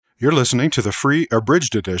You're listening to the free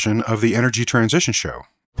abridged edition of the Energy Transition Show.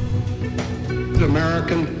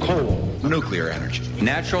 American coal, nuclear energy,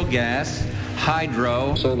 natural gas,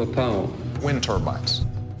 hydro, solar power, wind turbines.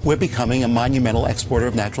 We're becoming a monumental exporter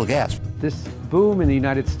of natural gas. This boom in the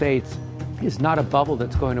United States is not a bubble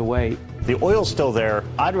that's going away. The oil's still there.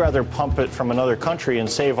 I'd rather pump it from another country and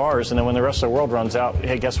save ours, and then when the rest of the world runs out,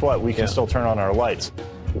 hey, guess what? We can still turn on our lights.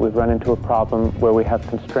 We've run into a problem where we have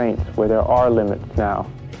constraints, where there are limits now.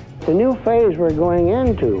 The new phase we're going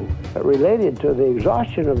into, related to the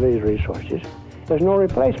exhaustion of these resources, there's no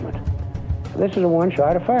replacement. This is a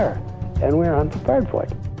one-shot affair, and we're unprepared for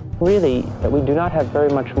it. Really, we do not have very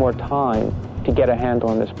much more time to get a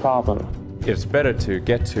handle on this problem. It's better to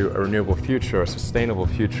get to a renewable future, a sustainable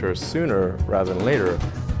future sooner rather than later.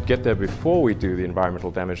 Get there before we do the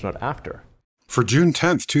environmental damage, not after. For June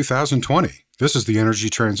 10th, 2020, this is the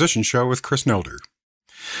Energy Transition Show with Chris Nilder.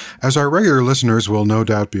 As our regular listeners will no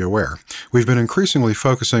doubt be aware, we've been increasingly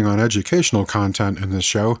focusing on educational content in this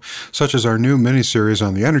show, such as our new mini-series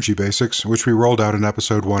on the energy basics, which we rolled out in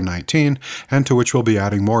episode 119, and to which we'll be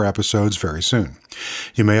adding more episodes very soon.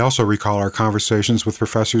 You may also recall our conversations with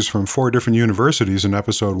professors from 4 different universities in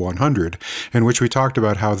episode 100, in which we talked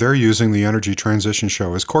about how they're using the Energy Transition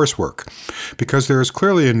Show as coursework, because there is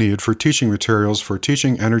clearly a need for teaching materials for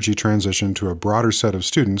teaching energy transition to a broader set of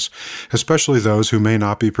students, especially those who may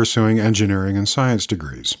not be pursuing engineering and science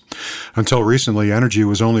degrees. Until recently, energy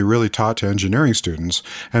was only really taught to engineering students,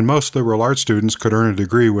 and most liberal arts students could earn a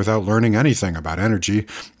degree without learning anything about energy,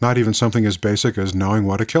 not even something as basic as knowing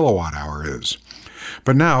what a kilowatt hour is.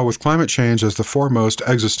 But now, with climate change as the foremost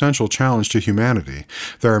existential challenge to humanity,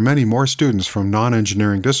 there are many more students from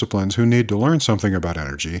non-engineering disciplines who need to learn something about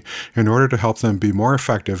energy in order to help them be more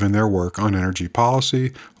effective in their work on energy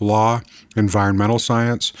policy, law, environmental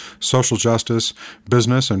science, social justice,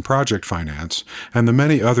 business and project finance, and the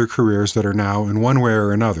many other careers that are now, in one way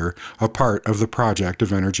or another, a part of the project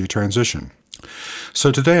of energy transition.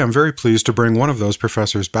 So today I'm very pleased to bring one of those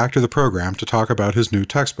professors back to the program to talk about his new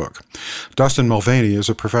textbook. Dustin Mulvaney is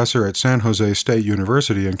a professor at San Jose State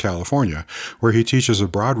University in California, where he teaches a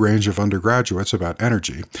broad range of undergraduates about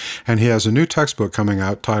energy, and he has a new textbook coming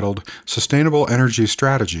out titled Sustainable Energy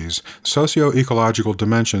Strategies, Socio-Ecological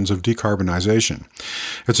Dimensions of Decarbonization.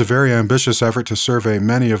 It's a very ambitious effort to survey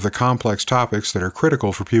many of the complex topics that are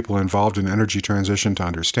critical for people involved in energy transition to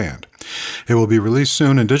understand. It will be released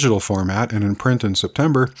soon in digital format and in print in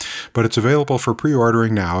September, but it's available for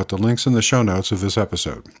pre-ordering now at the links in the show notes of this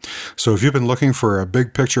episode. So if you've been looking for a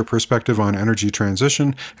big picture perspective on energy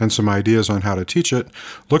transition and some ideas on how to teach it,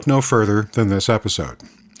 look no further than this episode.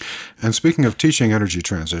 And speaking of teaching energy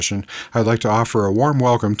transition, I'd like to offer a warm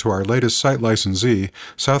welcome to our latest site licensee,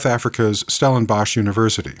 South Africa's Stellenbosch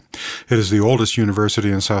University. It is the oldest university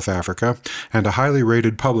in South Africa and a highly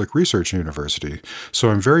rated public research university, so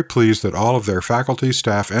I'm very pleased that all of their faculty,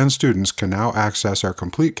 staff, and students can now access our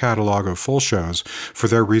complete catalog of full shows for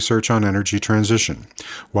their research on energy transition.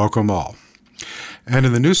 Welcome all. And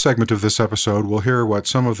in the news segment of this episode, we'll hear what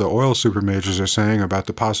some of the oil supermajors are saying about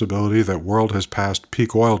the possibility that world has passed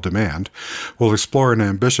peak oil demand. We'll explore an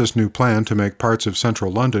ambitious new plan to make parts of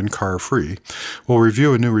central London car-free. We'll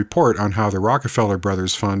review a new report on how the Rockefeller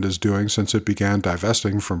Brothers Fund is doing since it began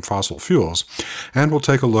divesting from fossil fuels. And we'll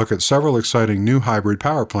take a look at several exciting new hybrid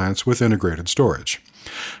power plants with integrated storage.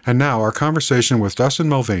 And now, our conversation with Dustin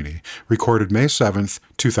Mulvaney, recorded May 7th,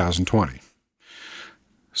 2020.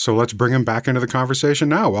 So let's bring him back into the conversation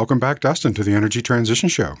now. Welcome back, Dustin, to the Energy Transition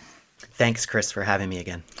Show. Thanks, Chris, for having me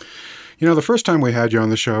again. You know, the first time we had you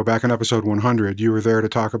on the show, back in episode 100, you were there to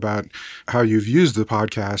talk about how you've used the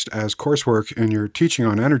podcast as coursework in your teaching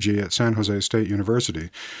on energy at San Jose State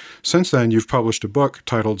University. Since then, you've published a book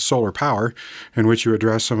titled Solar Power, in which you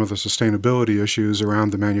address some of the sustainability issues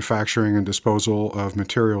around the manufacturing and disposal of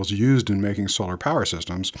materials used in making solar power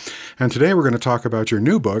systems. And today we're going to talk about your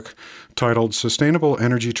new book titled Sustainable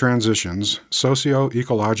Energy Transitions,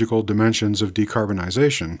 Socio-Ecological Dimensions of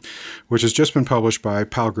Decarbonization, which has just been published by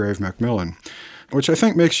Palgrave Macmillan, which I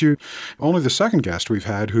think makes you only the second guest we've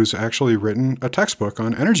had who's actually written a textbook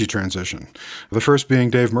on energy transition. The first being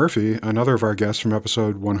Dave Murphy, another of our guests from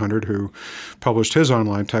episode 100, who published his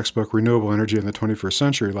online textbook, Renewable Energy in the 21st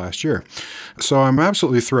Century, last year. So I'm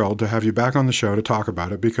absolutely thrilled to have you back on the show to talk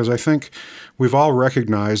about it, because I think we've all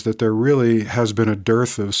recognized that there really has been a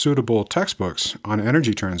dearth of suitable textbooks on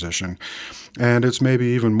energy transition. And it's maybe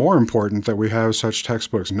even more important that we have such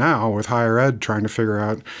textbooks now with higher ed trying to figure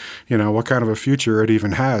out, what kind of a future it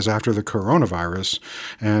even has after the coronavirus,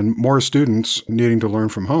 and more students needing to learn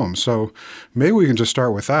from home. So maybe we can just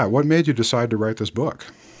start with that. What made you decide to write this book?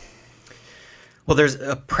 Well, there's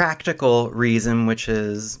a practical reason, which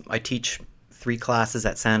is I teach 3 classes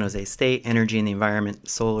at San Jose State, Energy and the Environment,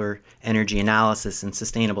 Solar Energy Analysis, and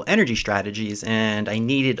Sustainable Energy Strategies, and I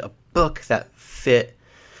needed a book that fit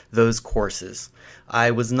those courses.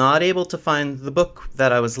 I was not able to find the book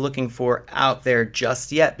that I was looking for out there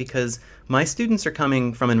just yet because my students are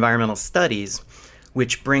coming from environmental studies,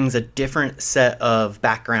 which brings a different set of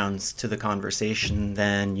backgrounds to the conversation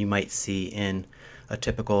than you might see in a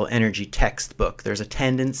typical energy textbook. There's a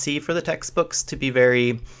tendency for the textbooks to be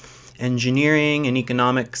very engineering and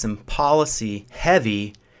economics and policy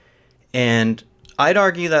heavy, and I'd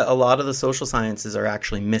argue that a lot of the social sciences are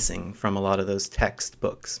actually missing from a lot of those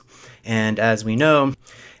textbooks. And as we know,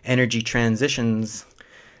 energy transitions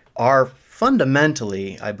are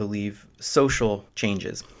fundamentally, I believe, social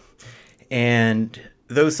changes. And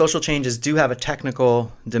those social changes do have a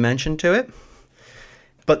technical dimension to it.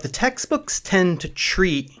 But the textbooks tend to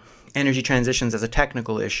treat energy transitions as a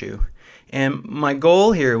technical issue. And my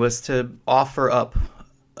goal here was to offer up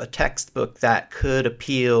a textbook that could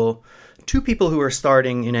appeal to people who are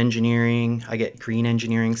starting in engineering. I get green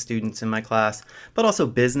engineering students in my class, but also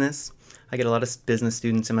business. I get a lot of business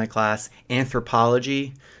students in my class,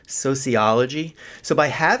 anthropology, sociology. So by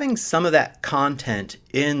having some of that content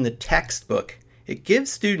in the textbook, it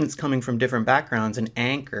gives students coming from different backgrounds an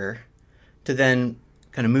anchor to then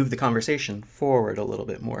kind of move the conversation forward a little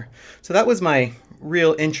bit more. So that was my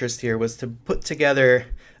real interest here, was to put together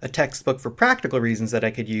a textbook for practical reasons that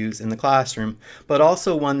I could use in the classroom, but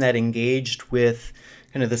also one that engaged with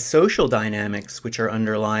kind of the social dynamics which are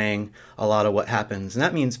underlying a lot of what happens. And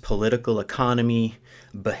that means political economy,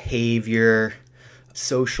 behavior,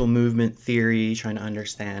 social movement theory, trying to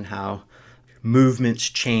understand how movements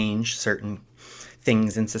change certain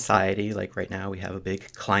things in society. Like right now we have a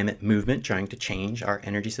big climate movement trying to change our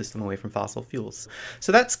energy system away from fossil fuels.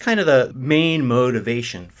 So that's kind of the main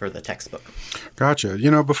motivation for the textbook. Gotcha.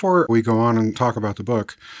 Before we go on and talk about the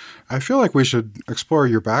book, I feel like we should explore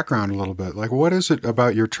your background a little bit. Like, what is it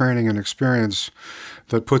about your training and experience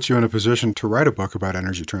that puts you in a position to write a book about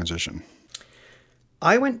energy transition?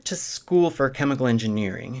 I went to school for chemical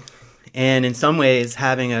engineering, and in some ways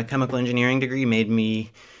having a chemical engineering degree made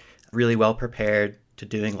me really well prepared to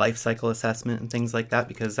doing life cycle assessment and things like that,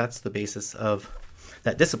 because that's the basis of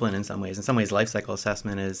that discipline in some ways. In some ways, life cycle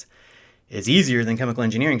assessment is easier than chemical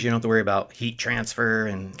engineering because you don't have to worry about heat transfer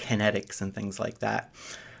and kinetics and things like that.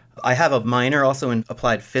 I have a minor also in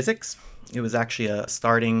applied physics. It was actually a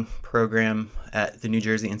starting program at the New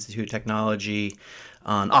Jersey Institute of Technology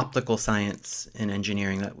on optical science and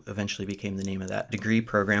engineering. That eventually became the name of that degree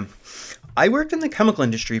program. I worked in the chemical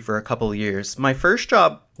industry for a couple of years. My first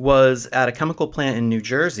job was at a chemical plant in New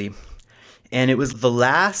Jersey, and it was the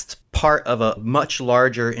last part of a much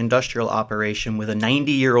larger industrial operation with a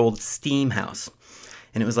 90-year-old steam house.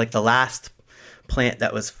 And it was like the last plant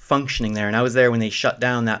that was functioning there. And I was there when they shut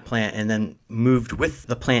down that plant and then moved with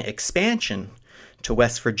the plant expansion to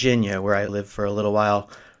West Virginia, where I lived for a little while,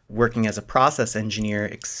 working as a process engineer,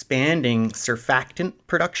 expanding surfactant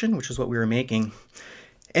production, which is what we were making.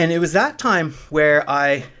 And it was that time where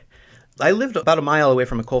I lived about a mile away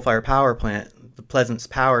from a coal-fired power plant, the Pleasance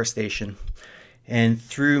Power Station. And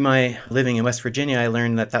through my living in West Virginia, I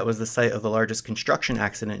learned that that was the site of the largest construction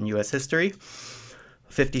accident in U.S. history.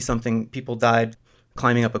 50-something people died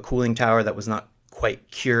climbing up a cooling tower that was not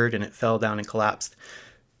quite cured, and it fell down and collapsed.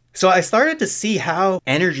 So I started to see how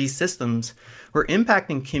energy systems were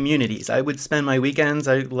impacting communities. I would spend my weekends,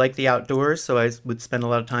 I like the outdoors, so I would spend a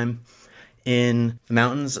lot of time in the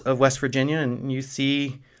mountains of West Virginia, and you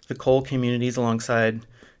see the coal communities alongside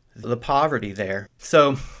the poverty there.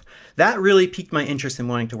 So that really piqued my interest in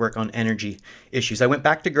wanting to work on energy issues. I went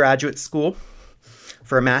back to graduate school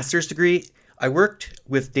for a master's degree. I worked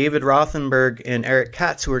with David Rothenberg and Eric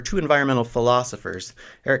Katz, who are two environmental philosophers.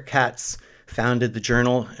 Eric Katz founded the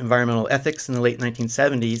journal Environmental Ethics in the late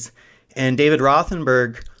 1970s, and David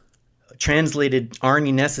Rothenberg translated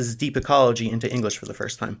Arnie Ness's Deep Ecology into English for the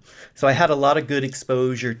first time. So I had a lot of good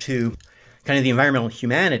exposure to kind of the environmental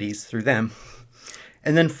humanities through them.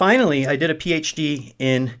 And then finally, I did a PhD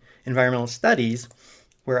in environmental studies,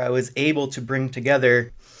 where I was able to bring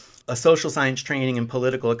together a social science training in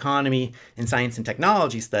political economy and science and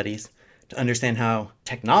technology studies to understand how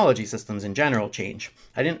technology systems in general change.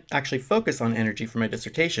 I didn't actually focus on energy for my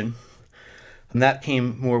dissertation, and that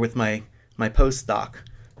came more with my postdoc,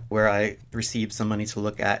 where I received some money to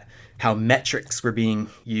look at how metrics were being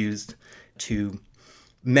used to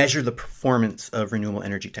measure the performance of renewable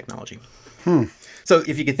energy technology. So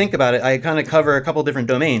if you could think about it, I kind of cover a couple different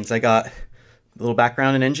domains. I got a little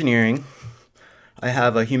background in engineering. I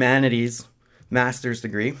have a humanities master's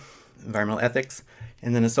degree, environmental ethics,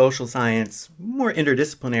 and then a social science, more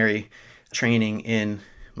interdisciplinary training in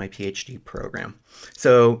my PhD program.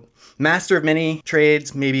 So master of many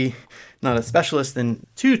trades, maybe not a specialist in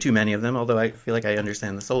too many of them, although I feel like I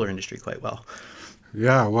understand the solar industry quite well.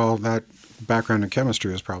 Yeah, well, that background in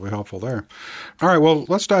chemistry is probably helpful there. All right, well,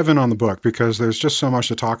 let's dive in on the book because there's just so much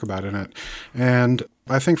to talk about in it. And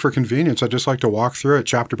I think for convenience, I'd just like to walk through it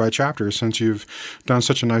chapter by chapter since you've done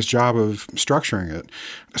such a nice job of structuring it.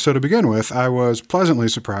 So to begin with, I was pleasantly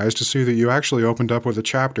surprised to see that you actually opened up with a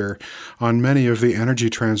chapter on many of the energy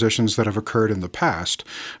transitions that have occurred in the past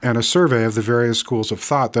and a survey of the various schools of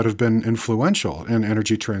thought that have been influential in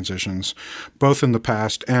energy transitions, both in the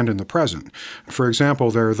past and in the present. For example,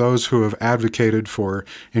 there are those who have advocated for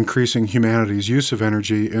increasing humanity's use of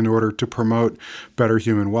energy in order to promote better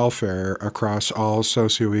human welfare across all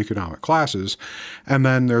socioeconomic classes. And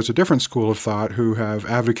then there's a different school of thought who have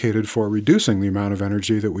advocated for reducing the amount of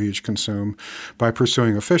energy that we each consume by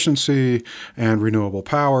pursuing efficiency and renewable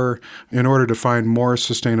power in order to find more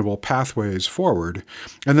sustainable pathways forward.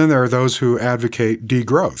 And then there are those who advocate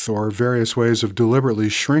degrowth or various ways of deliberately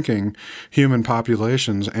shrinking human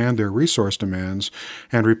populations and their resource demands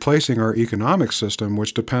and replacing our economic system,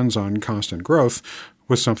 which depends on constant growth,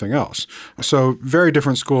 with something else. So very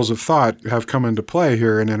different schools of thought have come into play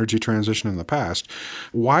here in energy transition in the past.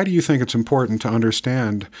 Why do you think it's important to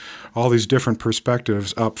understand all these different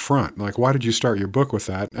perspectives up front? Like, why did you start your book with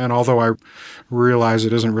that? And although I realize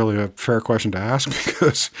it isn't really a fair question to ask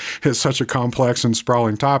because it's such a complex and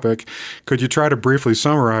sprawling topic, could you try to briefly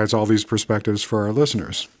summarize all these perspectives for our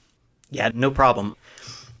listeners? Yeah, no problem.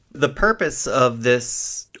 The purpose of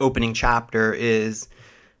this opening chapter is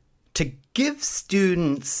to give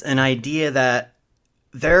students an idea that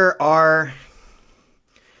there are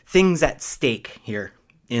things at stake here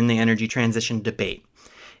in the energy transition debate.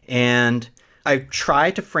 And I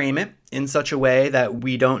try to frame it in such a way that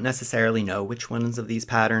we don't necessarily know which ones of these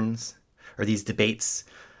patterns or these debates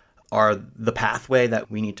are the pathway that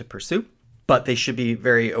we need to pursue, but they should be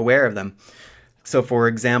very aware of them. So, for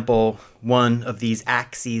example, one of these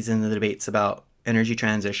axes in the debates about energy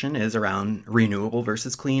transition is around renewable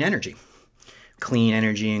versus clean energy. Clean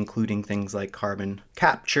energy including things like carbon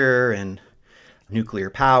capture and nuclear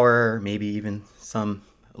power, maybe even some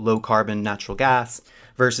low-carbon natural gas,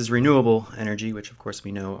 versus renewable energy, which of course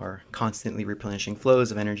we know are constantly replenishing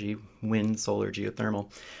flows of energy, wind, solar,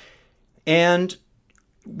 geothermal. And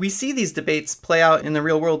we see these debates play out in the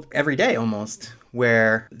real world every day almost,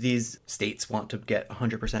 where these states want to get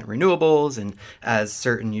 100% renewables, and as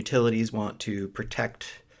certain utilities want to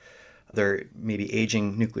protect their maybe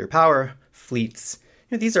aging nuclear power fleets,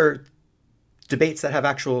 these are debates that have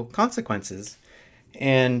actual consequences.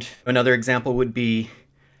 And another example would be,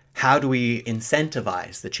 how do we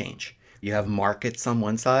incentivize the change? You have markets on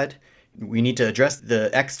one side. We need to address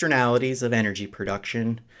the externalities of energy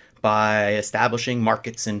production by establishing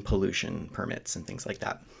markets in pollution permits and things like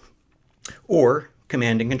that. Or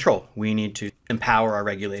command and control. We need to empower our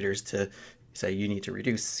regulators to say, you need to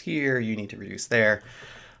reduce here, you need to reduce there.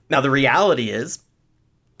 Now, the reality is,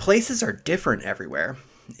 places are different everywhere,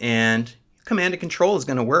 and command and control is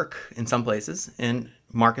going to work in some places, and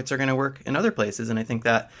markets are going to work in other places. And I think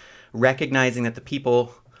that recognizing that the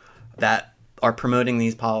people that are promoting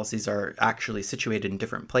these policies are actually situated in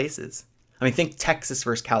different places. I mean, think Texas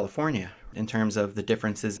versus California in terms of the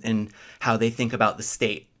differences in how they think about the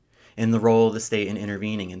state and the role of the state in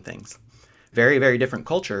intervening in things. Very, very different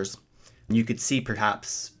cultures. You could see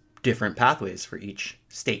perhaps different pathways for each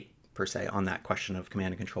state, per se, on that question of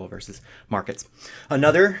command and control versus markets.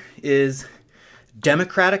 Another is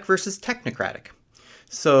democratic versus technocratic.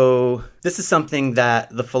 So this is something that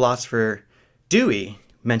the philosopher Dewey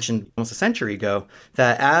mentioned almost a century ago,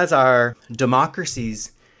 that as our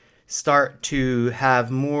democracies start to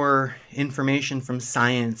have more information from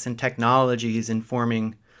science and technologies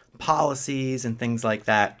informing policies and things like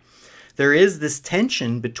that, there is this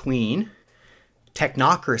tension between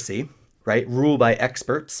technocracy, right, rule by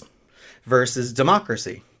experts, versus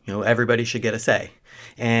democracy. Everybody should get a say.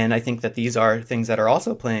 And I think that these are things that are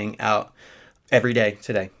also playing out every day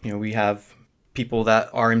today. We have people that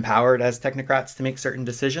are empowered as technocrats to make certain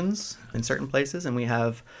decisions in certain places, and we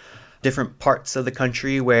have different parts of the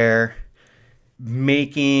country where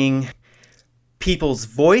making people's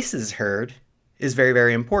voices heard is very,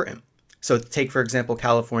 very important. So take, for example,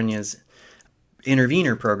 California's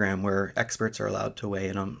intervener program, where experts are allowed to weigh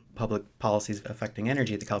in on public policies affecting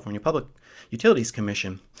energy at the California Public Utilities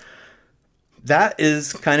Commission. That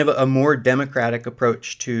is kind of a more democratic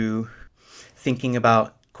approach to thinking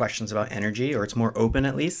about questions about energy, or it's more open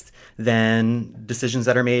at least, than decisions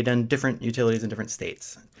that are made on different utilities in different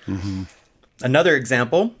states. Mm-hmm. Another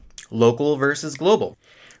example, local versus global.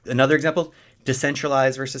 Another example,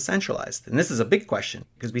 decentralized versus centralized. And this is a big question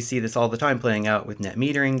because we see this all the time playing out with net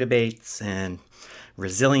metering debates and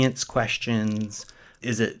resilience questions.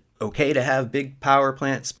 Is it okay to have big power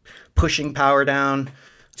plants pushing power down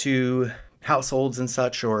to households and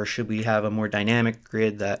such, or should we have a more dynamic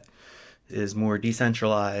grid that is more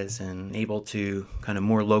decentralized and able to kind of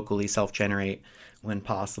more locally self-generate when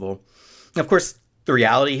possible? Of course, the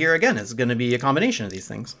reality here, again, is going to be a combination of these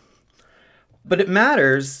things. But it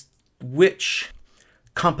matters which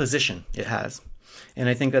composition it has. And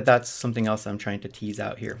I think that that's something else I'm trying to tease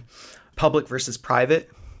out here. Public versus private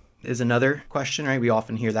is another question, right? We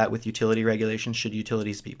often hear that with utility regulations. Should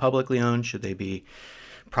utilities be publicly owned? Should they be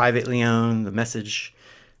privately owned? The message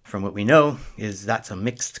from what we know is that's a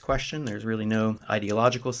mixed question. There's really no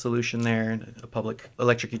ideological solution there. A public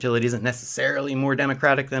electric utility isn't necessarily more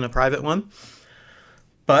democratic than a private one.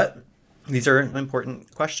 But these are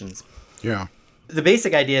important questions. Yeah. The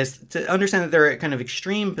basic idea is to understand that there are kind of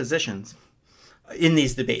extreme positions in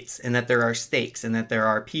these debates, and that there are stakes, and that there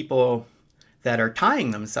are people that are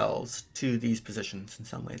tying themselves to these positions in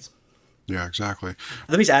some ways. Yeah, exactly.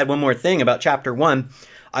 Let me just add one more thing about chapter 1.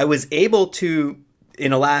 I was able to,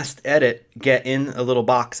 in a last edit, get in a little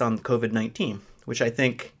box on COVID-19, which I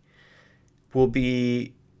think will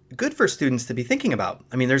be good for students to be thinking about.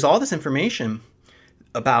 I mean, there's all this information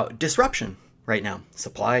about disruption right now.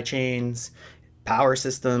 Supply chains, power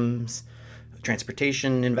systems,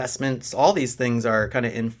 transportation investments, all these things are kind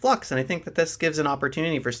of in flux. And I think that this gives an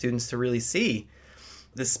opportunity for students to really see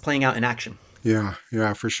this playing out in action. Yeah,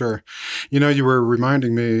 for sure. You were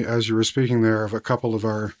reminding me as you were speaking there of a couple of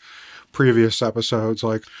our previous episodes,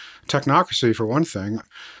 like technocracy, for one thing.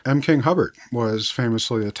 M. King Hubbard was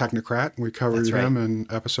famously a technocrat. We covered him in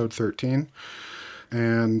episode 13.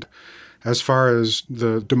 And as far as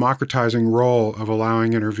the democratizing role of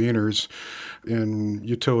allowing interveners in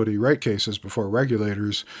utility rate cases before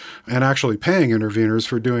regulators, and actually paying interveners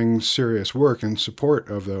for doing serious work in support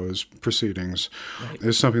of those proceedings,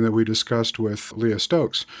 is something that we discussed with Leah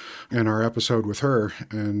Stokes in our episode with her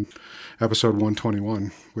in episode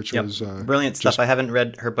 121, which was brilliant stuff. I haven't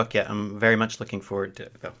read her book yet. I'm very much looking forward to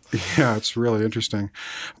it, though. Yeah, it's really interesting.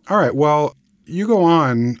 All right, well, you go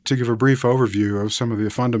on to give a brief overview of some of the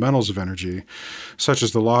fundamentals of energy, such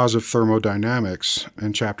as the laws of thermodynamics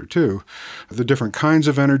in Chapter 2, the different kinds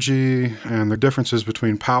of energy, and the differences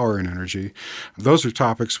between power and energy. Those are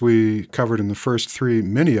topics we covered in the first 3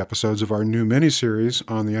 mini-episodes of our new mini-series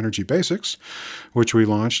on the energy basics, which we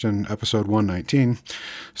launched in episode 119.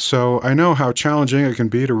 So I know how challenging it can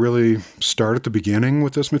be to really start at the beginning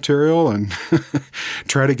with this material and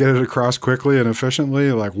try to get it across quickly and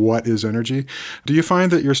efficiently, like what is energy. Do you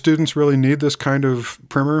find that your students really need this kind of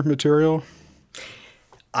primer material?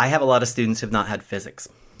 I have a lot of students who have not had physics.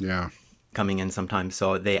 Yeah. Coming in sometimes,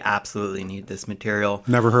 so they absolutely need this material.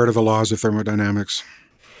 Never heard of the laws of thermodynamics.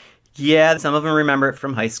 Yeah, some of them remember it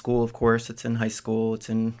from high school, of course. It's in high school, it's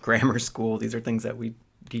in grammar school. These are things that we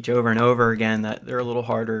teach over and over again that they're a little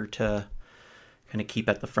harder to kind of keep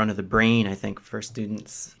at the front of the brain, I think, for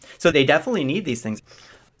students. So they definitely need these things.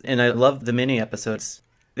 And I love the mini episodes.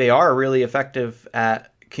 They are really effective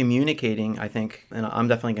at communicating, I think, and I'm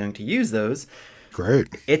definitely going to use those. Great.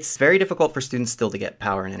 It's very difficult for students still to get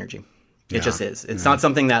power and energy. It just is. It's not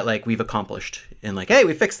something that like we've accomplished and like, hey,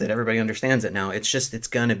 we fixed it. Everybody understands it now. It's just, it's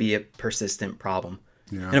going to be a persistent problem.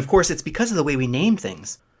 Yeah. And of course, it's because of the way we name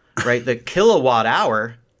things, right? The kilowatt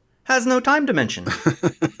hour has no time dimension.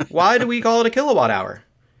 Why do we call it a kilowatt hour?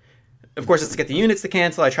 Of course, it's to get the units to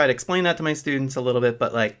cancel. I try to explain that to my students a little bit,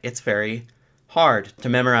 but like, it's very hard to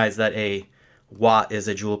memorize that a watt is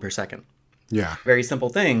a joule per second. Yeah. Very simple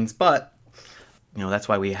things, but that's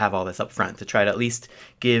why we have all this up front, to try to at least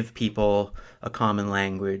give people a common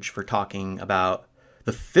language for talking about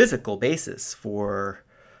the physical basis for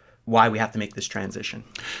why we have to make this transition.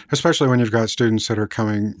 Especially when you've got students that are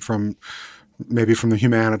coming from maybe from the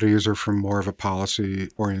humanities or from more of a policy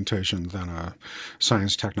orientation than a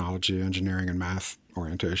science, technology, engineering, and math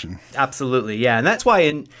orientation. Absolutely, yeah. And that's why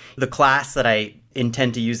in the class that I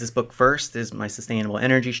intend to use this book first is my Sustainable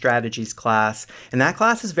Energy Strategies class. And that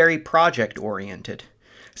class is very project-oriented.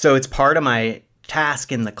 So it's part of my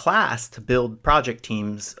task in the class to build project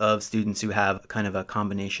teams of students who have kind of a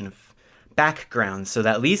combination of backgrounds so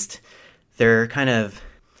that at least they're kind of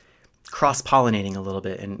cross-pollinating a little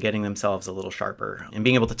bit and getting themselves a little sharper. And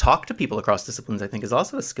being able to talk to people across disciplines, I think, is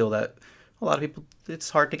also a skill that a lot of people, it's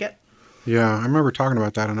hard to get. Yeah, I remember talking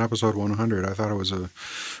about that in episode 100. I thought it was a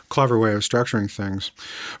clever way of structuring things.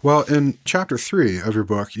 Well, in chapter 3 of your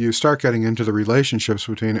book, you start getting into the relationships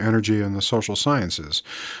between energy and the social sciences,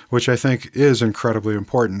 which I think is incredibly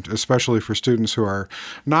important, especially for students who are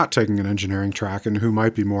not taking an engineering track and who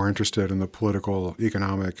might be more interested in the political,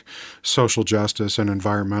 economic, social justice, and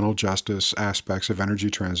environmental justice aspects of energy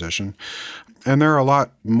transition. And there are a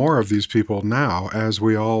lot more of these people now as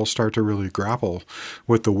we all start to really grapple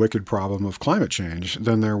with the wicked problem of climate change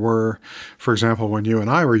than there were, for example, when you and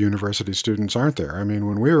I were university students, aren't there? I mean,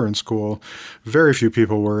 when we were in school, very few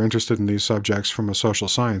people were interested in these subjects from a social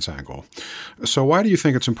science angle. So why do you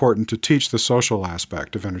think it's important to teach the social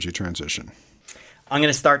aspect of energy transition? I'm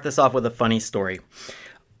going to start this off with a funny story.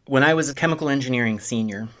 When I was a chemical engineering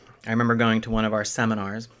senior, I remember going to one of our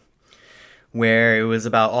seminars where it was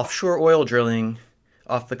about offshore oil drilling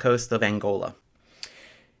off the coast of Angola.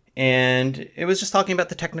 And it was just talking about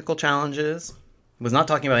the technical challenges. It was not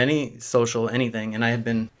talking about any social anything. And I had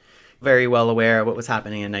been very well aware of what was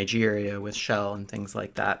happening in Nigeria with Shell and things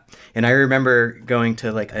like that. And I remember going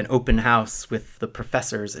to like an open house with the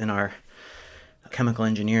professors in our chemical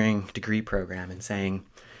engineering degree program and saying,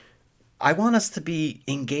 I want us to be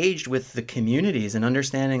engaged with the communities and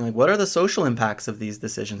understanding like what are the social impacts of these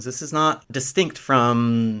decisions. This is not distinct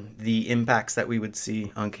from the impacts that we would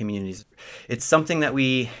see on communities. It's something that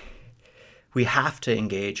we have to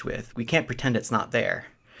engage with. We can't pretend it's not there.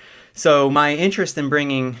 So my interest in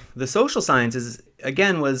bringing the social sciences,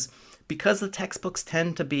 again, was because the textbooks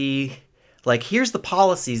tend to be like, here's the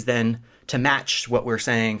policies then to match what we're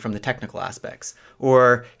saying from the technical aspects.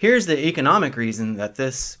 Or here's the economic reason that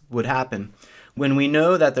this would happen. When we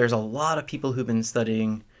know that there's a lot of people who've been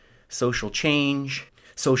studying social change,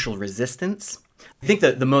 social resistance. I think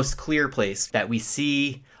that the most clear place that we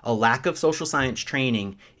see a lack of social science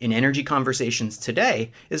training in energy conversations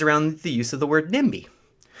today is around the use of the word NIMBY.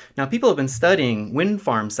 Now, people have been studying wind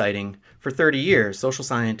farm siting for 30 years. Social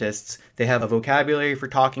scientists, they have a vocabulary for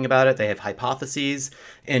talking about it. They have hypotheses.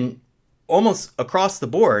 And almost across the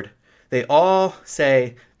board, they all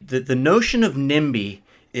say that the notion of NIMBY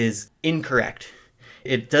is incorrect.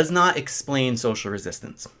 It does not explain social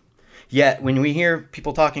resistance. Yet, when we hear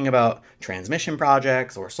people talking about transmission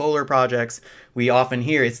projects or solar projects, we often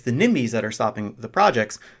hear it's the NIMBYs that are stopping the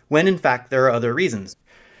projects, when in fact there are other reasons.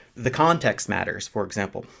 The context matters, for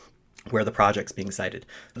example, where the project's being cited.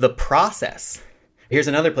 The process. Here's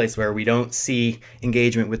another place where we don't see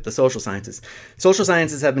engagement with the social sciences. Social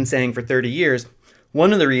sciences have been saying for 30 years,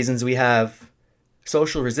 one of the reasons we have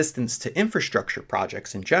social resistance to infrastructure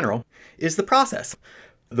projects in general is the process.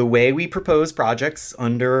 The way we propose projects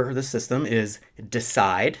under the system is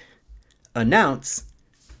decide, announce,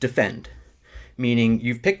 defend. Meaning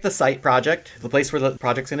you've picked the site project, the place where the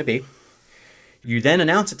project's going to be. You then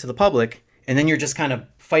announce it to the public, and then you're just kind of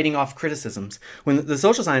fighting off criticisms. When the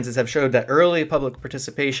social sciences have showed that early public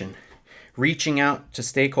participation, reaching out to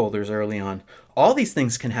stakeholders early on, all these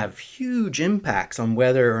things can have huge impacts on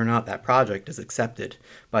whether or not that project is accepted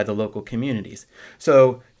by the local communities.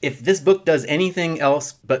 So if this book does anything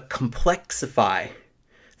else but complexify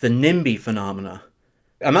the NIMBY phenomena,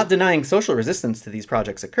 I'm not denying social resistance to these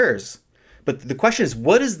projects occurs, but the question is,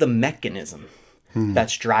 what is the mechanism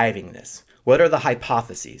that's driving this? What are the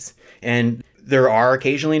hypotheses? And there are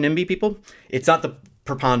occasionally NIMBY people. It's not the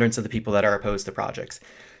preponderance of the people that are opposed to projects.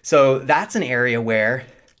 So that's an area where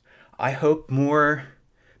I hope more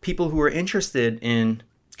people who are interested in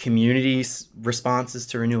communities' responses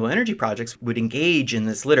to renewable energy projects would engage in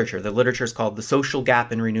this literature. The literature is called The Social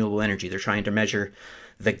Gap in Renewable Energy. They're trying to measure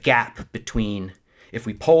the gap between, if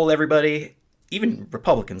we poll everybody, even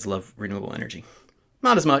Republicans love renewable energy.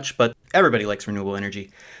 Not as much, but everybody likes renewable energy.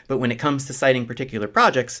 But when it comes to citing particular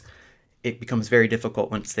projects, it becomes very difficult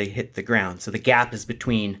once they hit the ground. So the gap is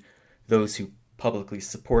between those who publicly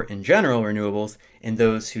support in general renewables and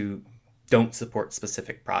those who don't support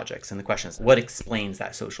specific projects. And the question is, what explains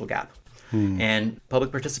that social gap? And public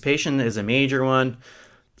participation is a major one.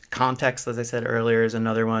 Context, as I said earlier, is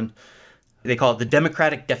another one. They call it the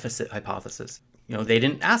democratic deficit hypothesis. You know, they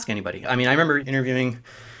didn't ask anybody. I mean, I remember interviewing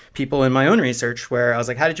people in my own research where I was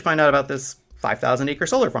like, how did you find out about this 5,000 acre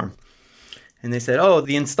solar farm? And they said, oh,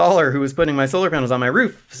 the installer who was putting my solar panels on my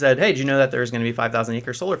roof said, hey, did you know that there's going to be a 5,000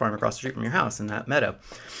 acre solar farm across the street from your house in that meadow?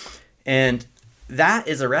 And that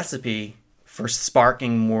is a recipe for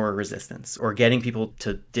sparking more resistance or getting people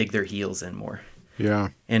to dig their heels in more. Yeah.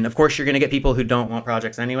 And of course, you're going to get people who don't want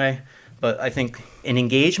projects anyway. But I think an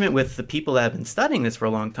engagement with the people that have been studying this for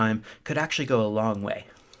a long time could actually go a long way.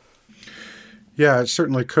 Yeah, it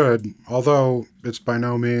certainly could, although it's by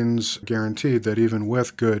no means guaranteed that even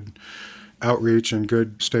with good outreach and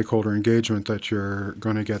good stakeholder engagement that you're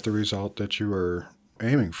going to get the result that you were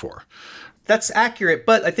aiming for. That's accurate,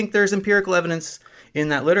 but I think there's empirical evidence in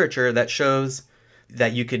that literature that shows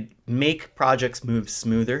that you could make projects move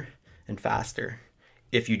smoother and faster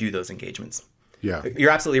if you do those engagements. Yeah.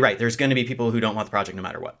 You're absolutely right. There's going to be people who don't want the project no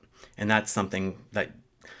matter what. And that's something that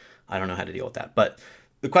I don't know how to deal with that. But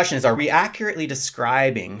the question is, are we accurately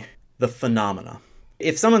describing the phenomena?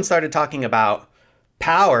 If someone started talking about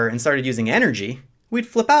power and started using energy, we'd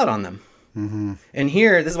flip out on them. Mm-hmm. And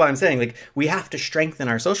here, this is what I'm saying, like, we have to strengthen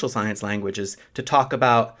our social science languages to talk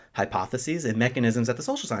about hypotheses and mechanisms that the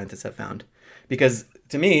social scientists have found. Because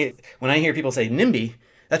to me, when I hear people say NIMBY,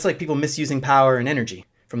 that's like people misusing power and energy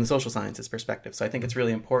from the social sciences perspective. So I think it's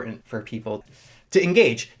really important for people to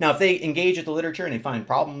engage. Now, if they engage with the literature and they find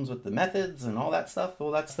problems with the methods and all that stuff,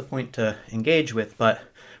 well, that's the point to engage with. But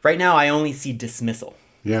right now, I only see dismissal.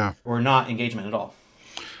 Yeah. Or not engagement at all.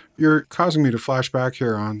 You're causing me to flash back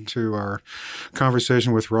here onto our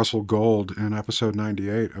conversation with Russell Gold in episode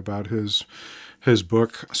 98 about his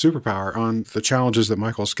book, Superpower, on the challenges that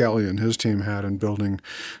Michael Skelly and his team had in building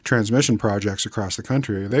transmission projects across the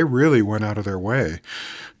country. They really went out of their way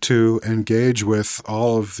to engage with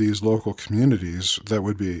all of these local communities that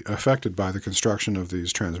would be affected by the construction of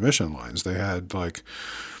these transmission lines. They had like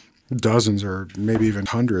dozens or maybe even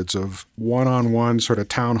hundreds of one-on-one sort of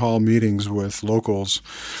town hall meetings with locals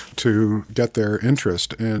to get their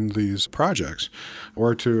interest in these projects,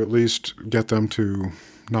 or to at least get them to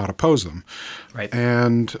not oppose them. Right.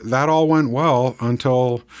 And that all went well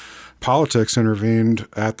until politics intervened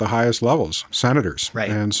at the highest levels, senators, right,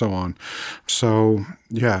 and so on. So,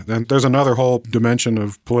 yeah, then there's another whole dimension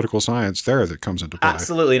of political science there that comes into play.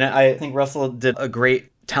 Absolutely. And I think Russell did a great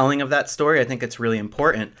telling of that story. I think it's really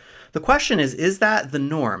important. The question is that the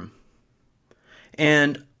norm?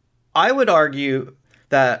 And I would argue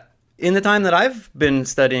that in the time that I've been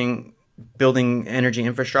studying building energy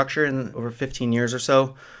infrastructure in over 15 years or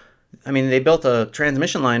so, I mean, they built a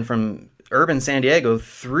transmission line from urban San Diego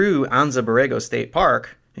through Anza Borrego State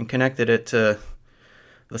Park and connected it to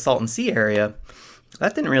the Salton Sea area.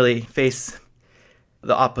 That didn't really face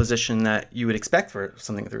the opposition that you would expect for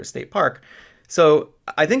something through a state park. So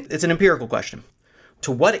I think it's an empirical question.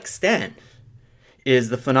 To what extent is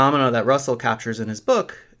the phenomena that Russell captures in his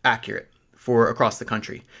book accurate for across the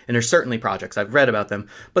country? And there's certainly projects, I've read about them,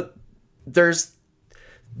 but there's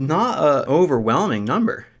not an overwhelming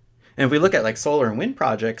number. And if we look at like solar and wind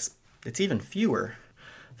projects, it's even fewer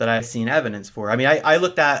that I've seen evidence for. I mean, I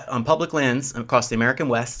looked at on public lands across the American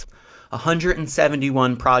West,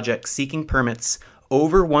 171 projects seeking permits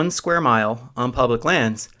over 1 square mile on public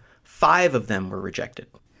lands. 5 of them were rejected.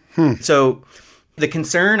 So the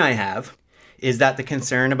concern I have is that the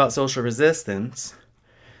concern about social resistance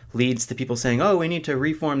leads to people saying, oh, we need to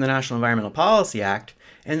reform the National Environmental Policy Act.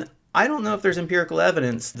 And I don't know if there's empirical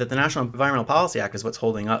evidence that the National Environmental Policy Act is what's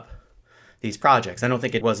holding up these projects. I don't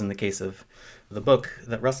think it was in the case of the book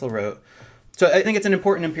that Russell wrote. So I think it's an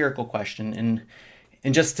important empirical question.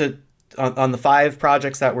 And just to, on the 5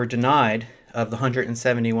 projects that were denied of the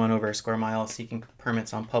 171 over a square mile seeking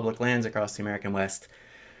permits on public lands across the American West,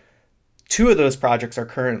 2 of those projects are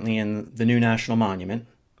currently in the new national monument.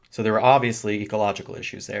 So there were obviously ecological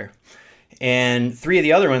issues there. And 3 of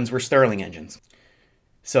the other ones were Stirling engines.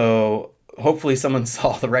 So hopefully someone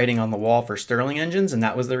saw the writing on the wall for Stirling engines, and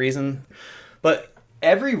that was the reason. But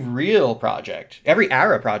every real project, every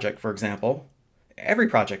ARA project, for example, every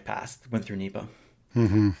project went through NEPA.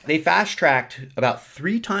 Mm-hmm. They fast-tracked about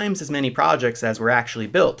 3 times as many projects as were actually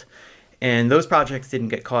built. And those projects didn't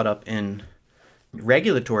get caught up in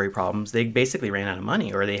regulatory problems. They basically ran out of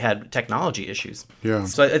money, or they had technology issues. Yeah.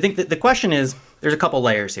 So I think that the question is, there's a couple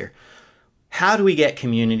layers here. How do we get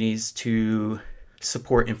communities to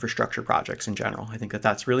support infrastructure projects in general? I think that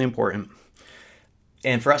that's really important.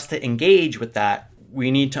 And for us to engage with that,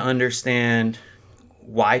 we need to understand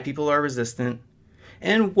why people are resistant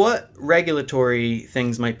and what regulatory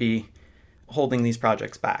things might be holding these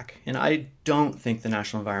projects back. And I don't think the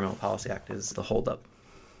National Environmental Policy Act is the holdup.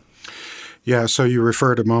 Yeah, so you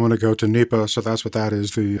referred a moment ago to NEPA, so that's what that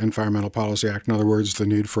is, the Environmental Policy Act. In other words, the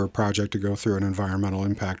need for a project to go through an environmental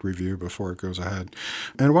impact review before it goes ahead.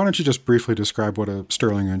 And why don't you just briefly describe what a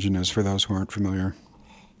Stirling engine is for those who aren't familiar?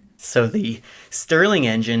 So the Stirling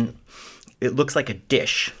engine, it looks like a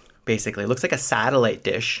dish, basically. It looks like a satellite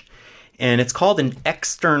dish, and it's called an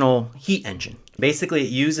external heat engine. Basically, it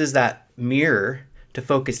uses that mirror to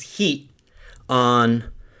focus heat on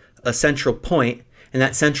a central point, and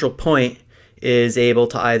that central point is able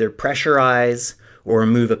to either pressurize or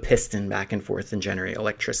move a piston back and forth and generate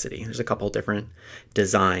electricity. There's a couple different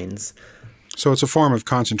designs. So it's a form of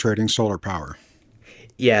concentrating solar power.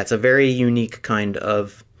 Yeah, it's a very unique kind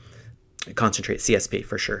of concentrate, CSP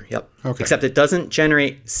for sure. Yep. Okay. Except it doesn't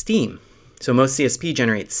generate steam. So most CSP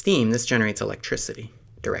generates steam. This generates electricity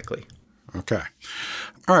directly. Okay.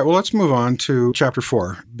 All right, well, let's move on to Chapter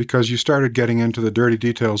 4, because you started getting into the dirty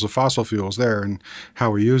details of fossil fuels there and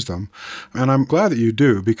how we use them. And I'm glad that you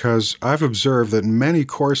do, because I've observed that many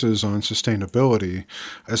courses on sustainability,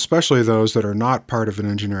 especially those that are not part of an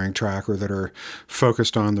engineering track or that are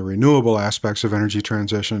focused on the renewable aspects of energy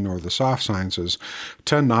transition or the soft sciences,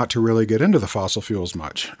 tend not to really get into the fossil fuels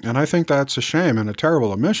much. And I think that's a shame and a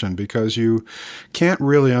terrible omission, because you can't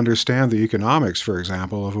really understand the economics, for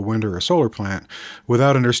example, of a wind or a solar plant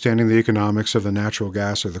without understanding the economics of the natural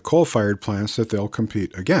gas or the coal-fired plants that they'll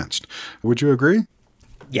compete against. Would you agree?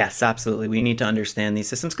 Yes, absolutely. We need to understand these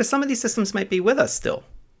systems, because some of these systems might be with us still,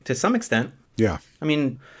 to some extent. Yeah. I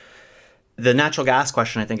mean, the natural gas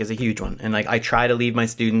question, I think, is a huge one. And I try to leave my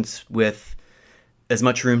students with as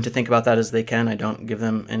much room to think about that as they can. I don't give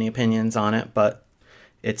them any opinions on it, but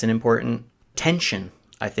it's an important tension,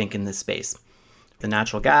 I think, in this space. The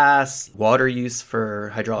natural gas, water use for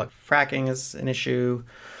hydraulic fracking is an issue,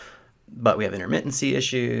 but we have intermittency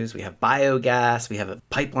issues, we have biogas, we have a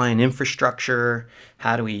pipeline infrastructure.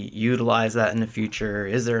 How do we utilize that in the future?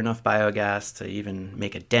 Is there enough biogas to even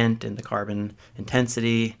make a dent in the carbon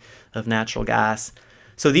intensity of natural gas?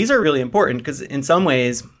 So these are really important, because in some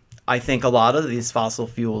ways, I think a lot of these fossil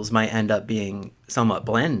fuels might end up being somewhat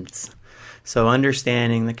blends. So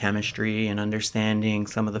understanding the chemistry and understanding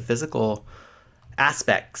some of the physical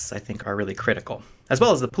aspects, I think, are really critical, as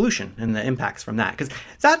well as the pollution and the impacts from that. Because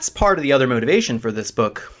that's part of the other motivation for this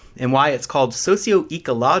book and why it's called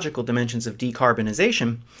Socio-Ecological Dimensions of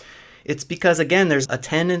Decarbonization. It's because, again, there's a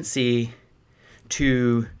tendency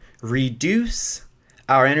to reduce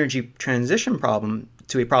our energy transition problem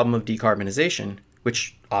to a problem of decarbonization,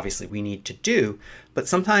 which obviously we need to do, but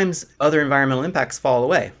sometimes other environmental impacts fall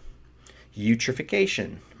away.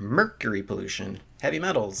 Eutrophication, mercury pollution, heavy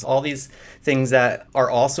metals, all these things that are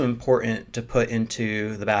also important to put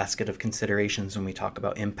into the basket of considerations when we talk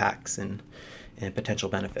about impacts and potential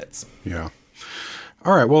benefits. Yeah.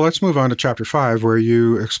 All right, well, let's move on to Chapter 5, where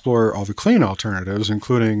you explore all the clean alternatives,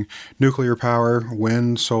 including nuclear power,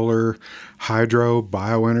 wind, solar, hydro,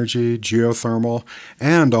 bioenergy, geothermal,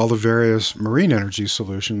 and all the various marine energy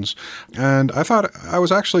solutions. And I thought I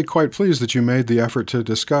was actually quite pleased that you made the effort to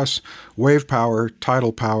discuss wave power,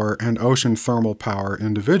 tidal power, and ocean thermal power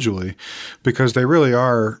individually, because they really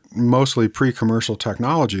are mostly pre-commercial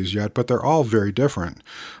technologies yet, but they're all very different.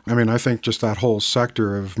 I mean, I think just that whole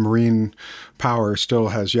sector of marine power still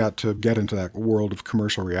has yet to get into that world of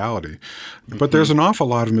commercial reality. But there's an awful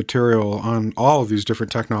lot of material on all of these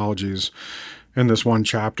different technologies in this one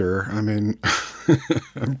chapter. I mean,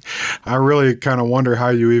 I really kind of wonder how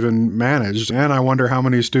you even managed, and I wonder how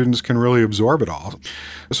many students can really absorb it all.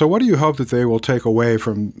 So what do you hope that they will take away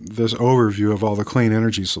from this overview of all the clean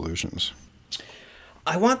energy solutions?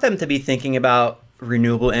 I want them to be thinking about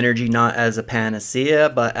renewable energy not as a panacea,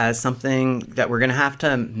 but as something that we're going to have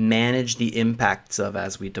to manage the impacts of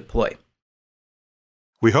as we deploy.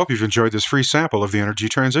 We hope you've enjoyed this free sample of the Energy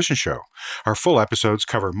Transition Show. Our full episodes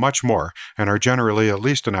cover much more and are generally at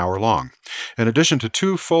least an hour long. In addition to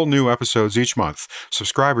 2 full new episodes each month,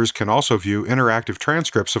 subscribers can also view interactive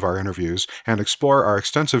transcripts of our interviews and explore our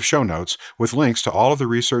extensive show notes with links to all of the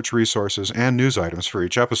research resources and news items for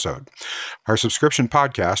each episode. Our subscription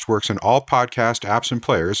podcast works in all podcast apps and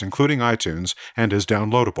players, including iTunes, and is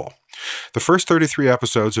downloadable. The first 33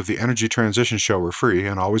 episodes of the Energy Transition Show were free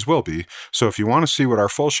and always will be, so if you want to see what our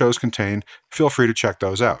full shows contain, feel free to check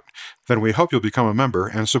those out. Then we hope you'll become a member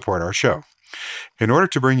and support our show. In order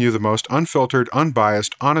to bring you the most unfiltered,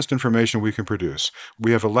 unbiased, honest information we can produce,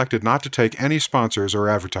 we have elected not to take any sponsors or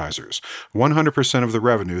advertisers. 100% of the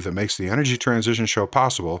revenue that makes the Energy Transition Show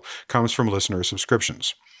possible comes from listener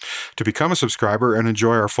subscriptions. To become a subscriber and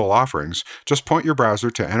enjoy our full offerings, just point your browser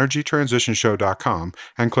to energytransitionshow.com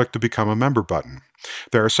and click the Become a Member button.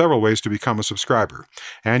 There are several ways to become a subscriber.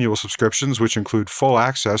 Annual subscriptions, which include full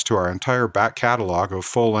access to our entire back catalog of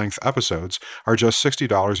full-length episodes, are just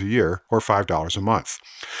 $60 a year or $5 a month.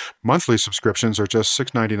 Monthly subscriptions are just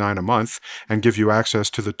 $6.99 a month and give you access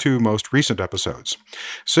to the 2 most recent episodes.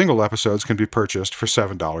 Single episodes can be purchased for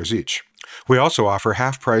 $7 each. We also offer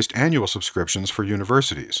half-priced annual subscriptions for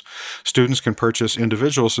universities. Students can purchase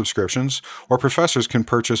individual subscriptions, or professors can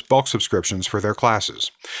purchase bulk subscriptions for their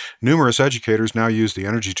classes. Numerous educators now use the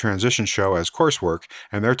Energy Transition Show as coursework,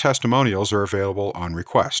 and their testimonials are available on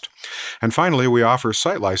request. And finally, we offer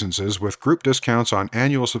site licenses with group discounts on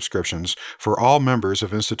annual subscriptions for all members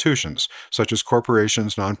of institutions, such as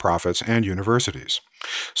corporations, nonprofits, and universities.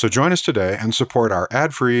 So join us today and support our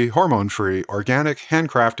ad-free, hormone-free, organic,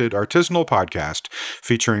 handcrafted, artisanal podcast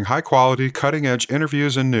featuring high-quality, cutting-edge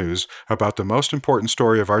interviews and news about the most important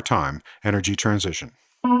story of our time, energy transition.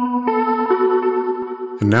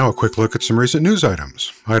 And now a quick look at some recent news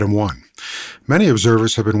items. Item 1. Many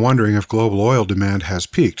observers have been wondering if global oil demand has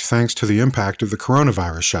peaked thanks to the impact of the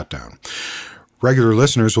coronavirus shutdown. Regular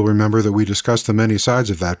listeners will remember that we discussed the many sides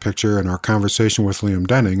of that picture in our conversation with Liam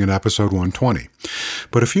Denning in episode 120.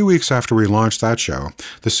 But a few weeks after we launched that show,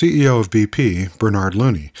 the CEO of BP, Bernard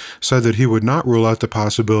Looney, said that he would not rule out the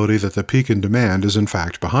possibility that the peak in demand is in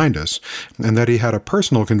fact behind us, and that he had a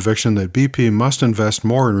personal conviction that BP must invest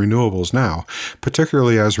more in renewables now,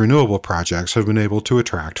 particularly as renewable projects have been able to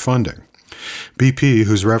attract funding. BP,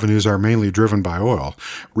 whose revenues are mainly driven by oil,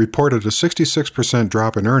 reported a 66%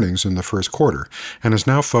 drop in earnings in the first quarter and is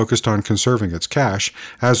now focused on conserving its cash,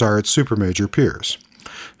 as are its supermajor peers.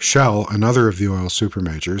 Shell, another of the oil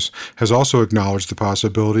supermajors, has also acknowledged the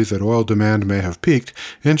possibility that oil demand may have peaked,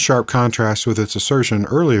 in sharp contrast with its assertion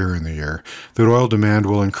earlier in the year that oil demand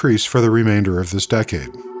will increase for the remainder of this decade.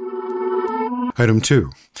 Item 2.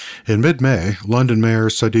 In mid-May, London Mayor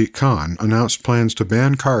Sadiq Khan announced plans to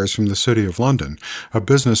ban cars from the City of London, a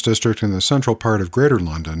business district in the central part of Greater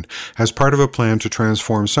London, as part of a plan to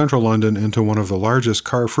transform central London into one of the largest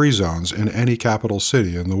car-free zones in any capital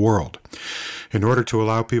city in the world. In order to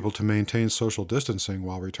allow people to maintain social distancing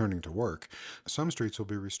while returning to work, some streets will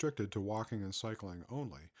be restricted to walking and cycling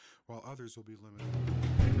only, while others will be limited.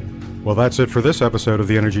 Well, that's it for this episode of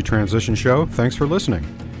the Energy Transition Show. Thanks for listening.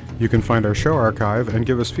 You can find our show archive and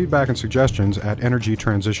give us feedback and suggestions at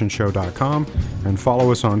energytransitionshow.com and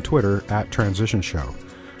follow us on Twitter at TransitionShow.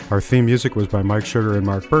 Our theme music was by Mike Sugar and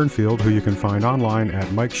Mark Burnfield, who you can find online at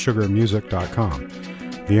MikeSugarMusic.com.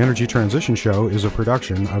 The Energy Transition Show is a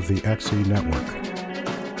production of the XE Network.